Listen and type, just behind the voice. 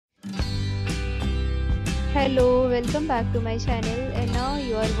Hello, welcome back to my channel, and now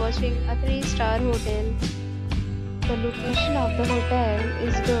you are watching a 3-star hotel. The location of the hotel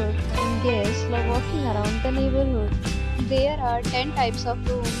is good and guests love walking around the neighborhood. There are 10 types of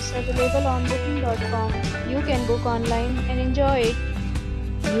rooms available on booking.com. You can book online and enjoy it.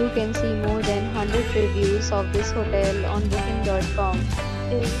 You can see more than 100 reviews of this hotel on booking.com.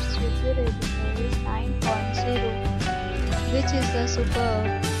 Its review rating is 9.0, which is the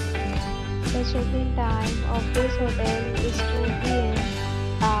superb. The check-in time of this hotel is 2 p.m.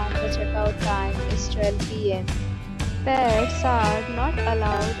 and the checkout time is 12 p.m. Pets are not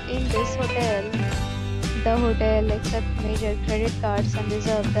allowed in this hotel. The hotel accepts major credit cards and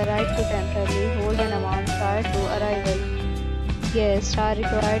reserves the right to temporarily hold an amount prior to arrival. Guests are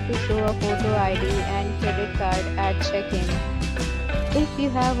required to show a photo ID and credit card at check-in. If you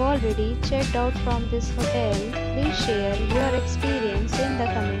have already checked out from this hotel, please share your experience in the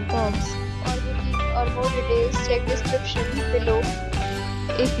comment box. For booking or more details, check description below.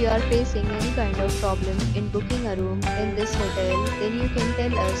 If you are facing any kind of problem in booking a room in this hotel, then you can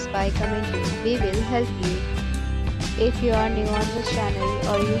tell us by commenting. We will help you. If you are new on this channel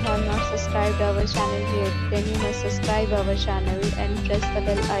or you have not subscribed our channel yet, then you must subscribe our channel and press the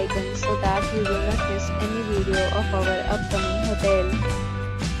bell icon so that you will not miss any video of our upcoming hotel.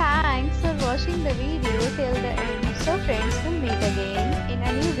 Thanks for watching the video till the end. So friends, will meet again in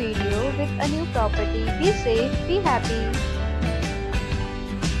a new video with a new property. Be safe, be happy.